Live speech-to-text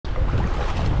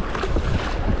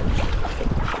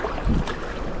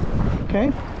Okay.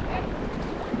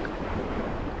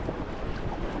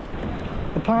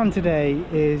 The plan today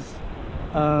is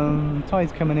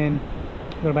tide's coming in.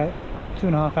 We've got about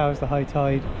 2.5 hours to high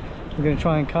tide. We're going to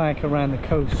try and kayak around the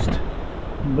coast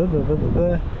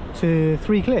to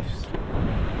 3 cliffs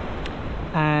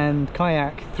and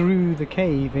kayak through the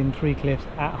cave in 3 cliffs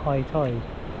at high tide,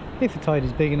 if the tide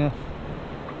is big enough,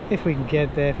 if we can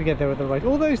get there, if we get there with the right,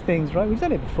 all those things, right? We've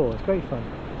done it before, it's great fun.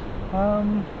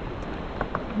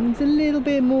 There's a little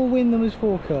bit more wind than was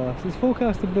forecast. It's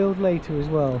forecast to build later as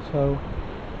well, so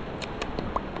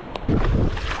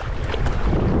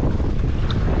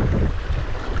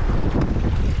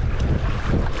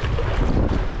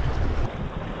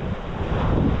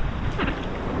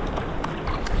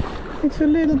it's a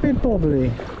little bit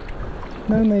bobbly.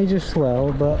 No major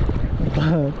swell, but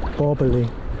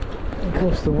bobbly. Of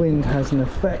course the wind has an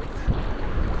effect.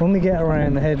 When we get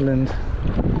around the headland,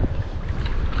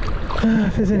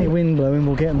 if there's any wind blowing,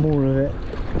 we'll get more of it.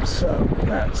 So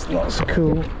that's not so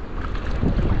cool.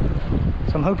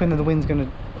 So I'm hoping that the wind's going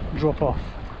to drop off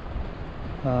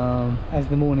as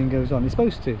the morning goes on. It's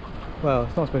supposed to. Well,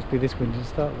 it's not supposed to be this windy to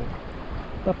start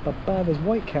with. There's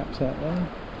white caps out there.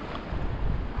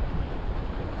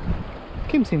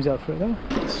 Kim seems up for it though.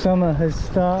 Summer has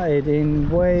started in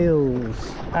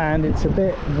Wales and it's a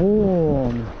bit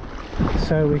warm,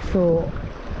 so we thought,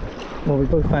 well, we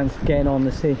both fancied getting on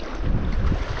the sea.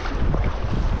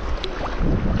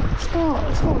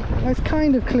 It's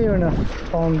kind of clear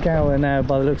enough on Gower now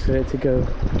by the looks of it to go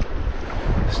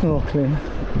snorkeling.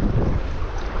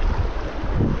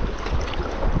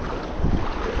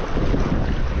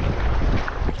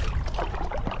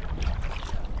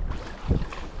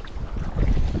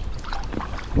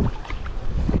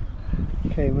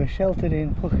 Okay, we're sheltered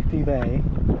in Pwllheli Bay.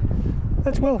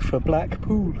 That's Welsh for black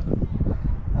pool.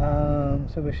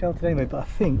 So we're sheltered anyway, but I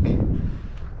think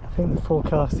the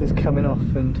forecast is coming off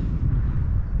and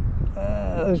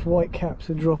those white caps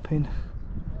are dropping.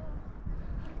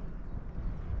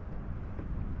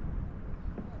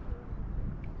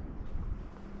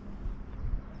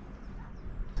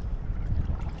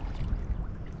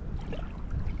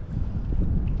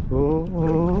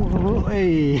 Oh,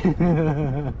 hey!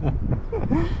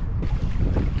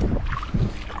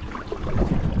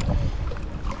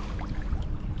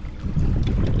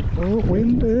 Oh,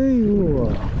 wind!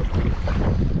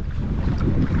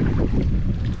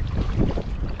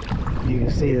 You can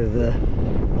see that the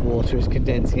water is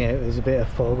condensing out. There's a bit of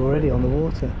fog already on the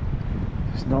water.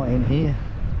 It's not in here.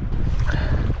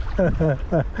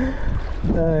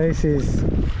 This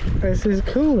is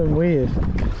cool and weird.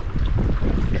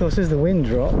 Of course, as the wind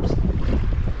drops,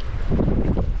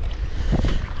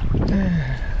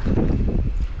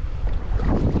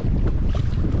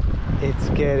 it's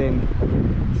getting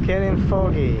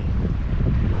foggy.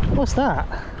 What's that?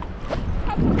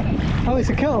 Oh, it's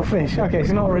a cuttlefish. Okay,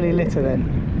 it's not really litter then.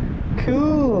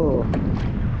 Cool.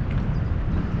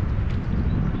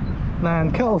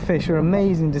 Man, cuttlefish are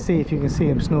amazing to see if you can see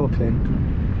them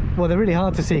snorkeling. Well, they're really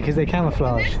hard to see because they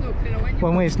camouflage.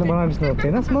 When I'm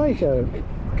snorkeling, that's my joke.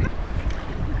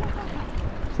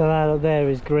 So that up there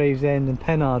is Gravesend and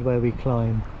Pennard where we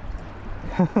climb.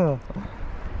 Another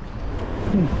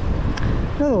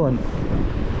one.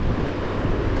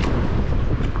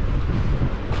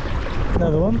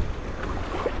 Another one.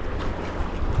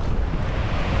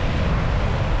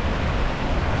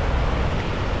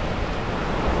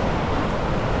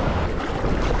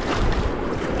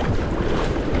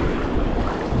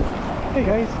 Hey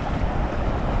guys.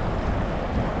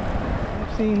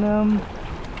 I've seen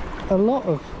a lot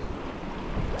of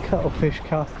cuttlefish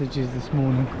castages this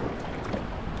morning.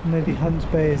 Maybe Hunts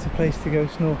Bay is the place to go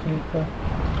snorkeling for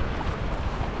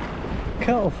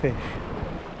cuttlefish.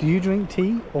 Do you drink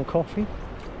tea or coffee?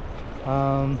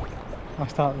 I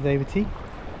start the day with tea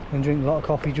and drink a lot of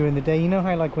coffee during the day. You know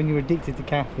how, like, when you're addicted to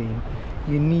caffeine,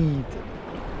 you need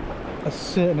a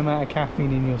certain amount of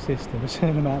caffeine in your system, a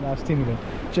certain amount of stimulant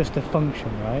just to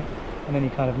function, right? And then you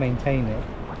kind of maintain it.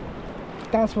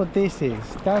 That's what this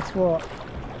is. That's what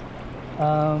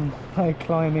like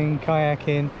climbing,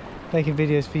 kayaking, making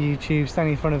videos for YouTube,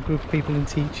 standing in front of a group of people and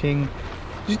teaching,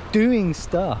 just doing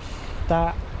stuff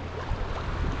that,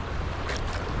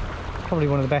 probably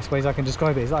one of the best ways I can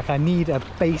describe it is like I need a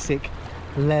basic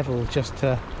level just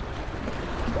to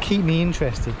keep me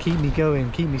interested, keep me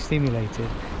going, keep me stimulated,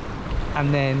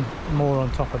 and then more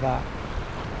on top of that.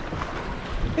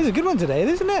 It's a good one today,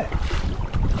 isn't it?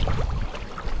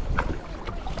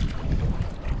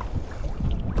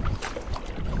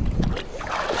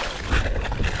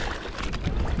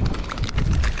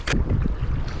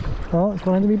 Oh, it's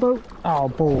going into my boat. Oh,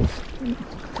 balls.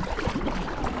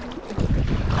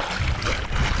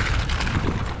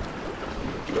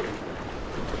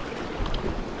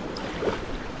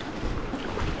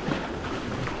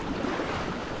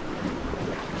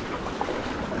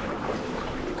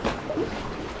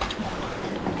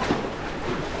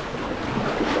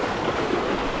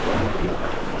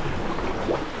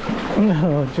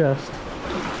 No, just.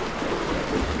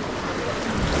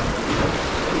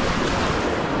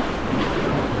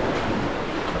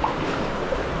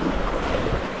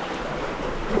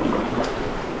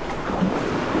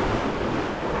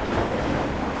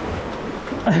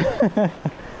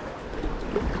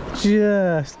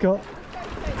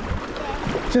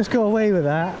 just got away with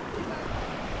that.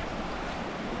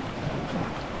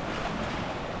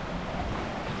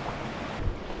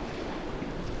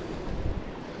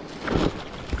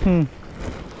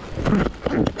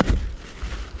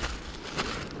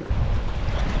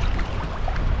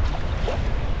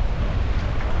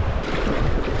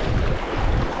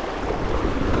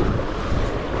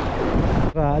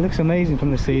 Wow, it looks amazing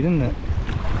from the sea, doesn't it?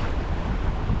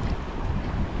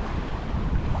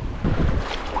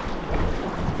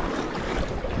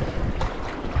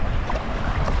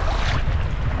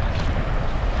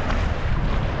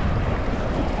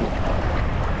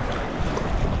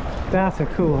 That's a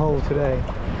cool hole today.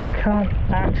 Can't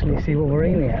actually see what we're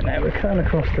aiming at now. We're cutting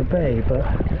across the bay, but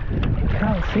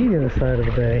can't see the other side of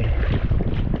the bay.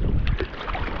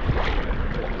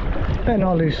 Better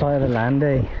not lose sight of the land,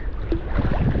 eh?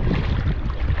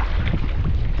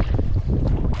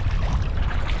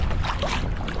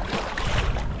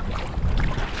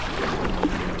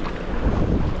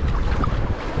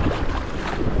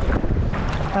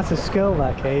 That's a skull,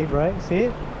 that cave, right? See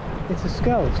it? It's a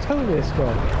skull. It's totally a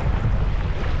skull.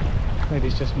 Maybe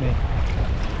it's just me.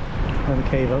 Another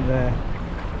cave up there.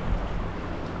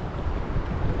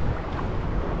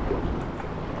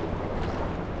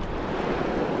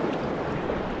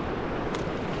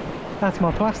 That's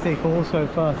my plastic haul so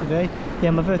far today.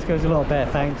 Yeah, my vertigo's a lot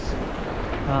better, thanks.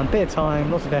 Bit of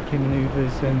time, lots of airplane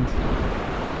manoeuvres, and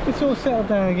it's all settled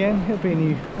down again. It'll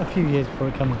be a few years before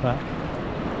it comes back.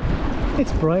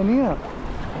 It's brightening up.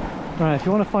 Right, if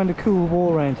you want to find a cool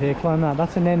wall around here, climb that.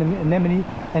 That's an anemone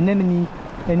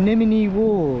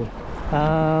wall.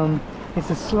 It's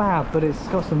a slab, but it's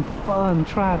got some fun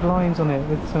trad lines on it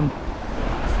with some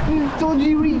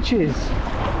dodgy reaches.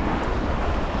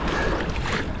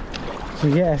 So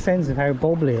you get a sense of how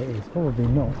bobbly it is. Probably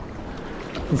not.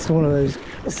 It's one of those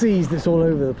seas that's all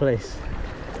over the place.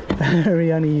 Very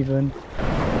uneven.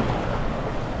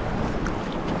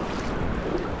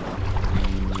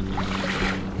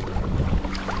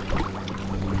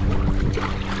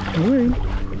 Woo.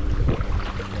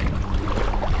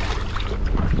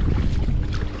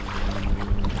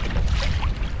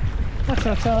 That's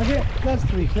our target. That's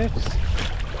 3 cliffs.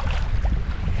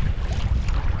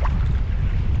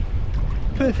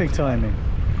 Perfect timing.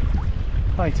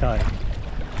 High tide.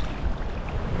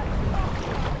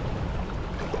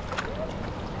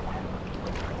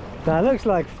 That looks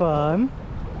like fun.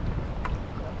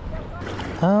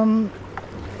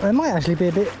 There might actually be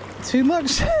a bit too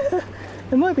much.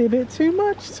 There might be a bit too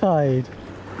much tide.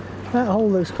 That hole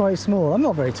looks quite small. I'm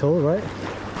not very tall, right?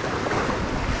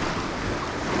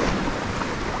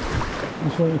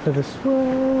 Just waiting for the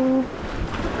swell.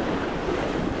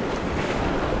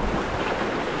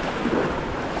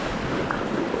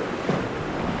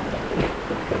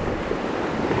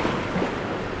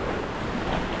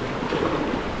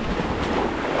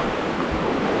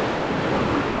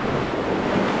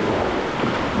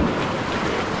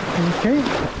 Okay.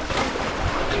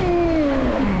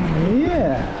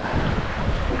 Yeah.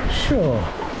 Sure.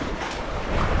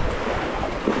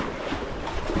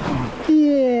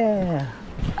 Yeah.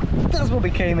 That's what we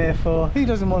came here for. Who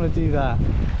doesn't want to do that?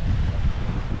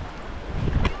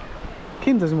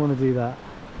 Kim doesn't want to do that.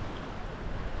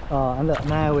 Oh, and look,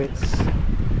 now it's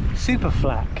super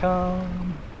flat,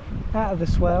 calm, out of the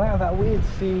swell, out of that weird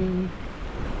sea, and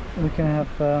we can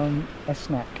have a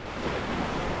snack.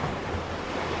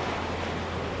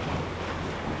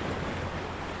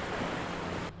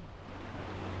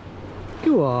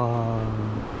 Go on.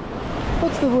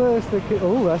 What's the worst that could...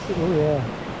 Oh, that's it. Oh, yeah.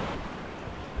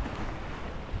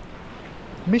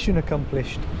 Mission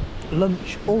accomplished.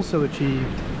 Lunch also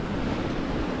achieved.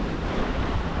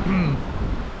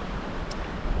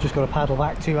 Just got to paddle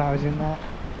back 2 hours in that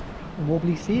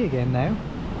wobbly sea again now.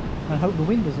 I hope the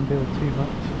wind doesn't build too much.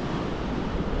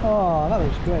 Oh, that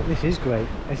looks great. This is great.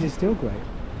 This is still great.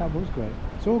 That was great.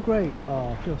 It's all great. Oh,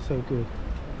 I feel so good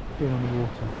being on the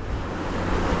water.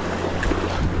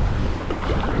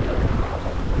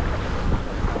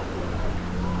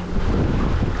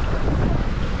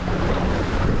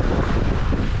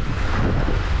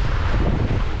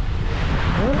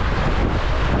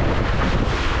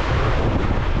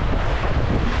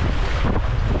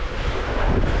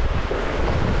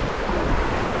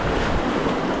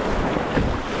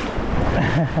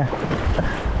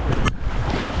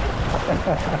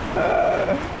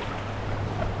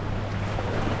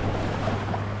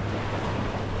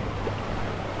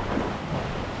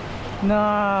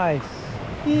 Nice.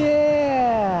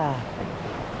 Yeah.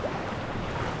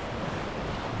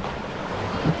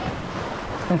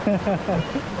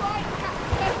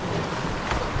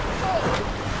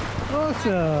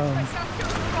 Awesome.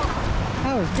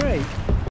 That was great.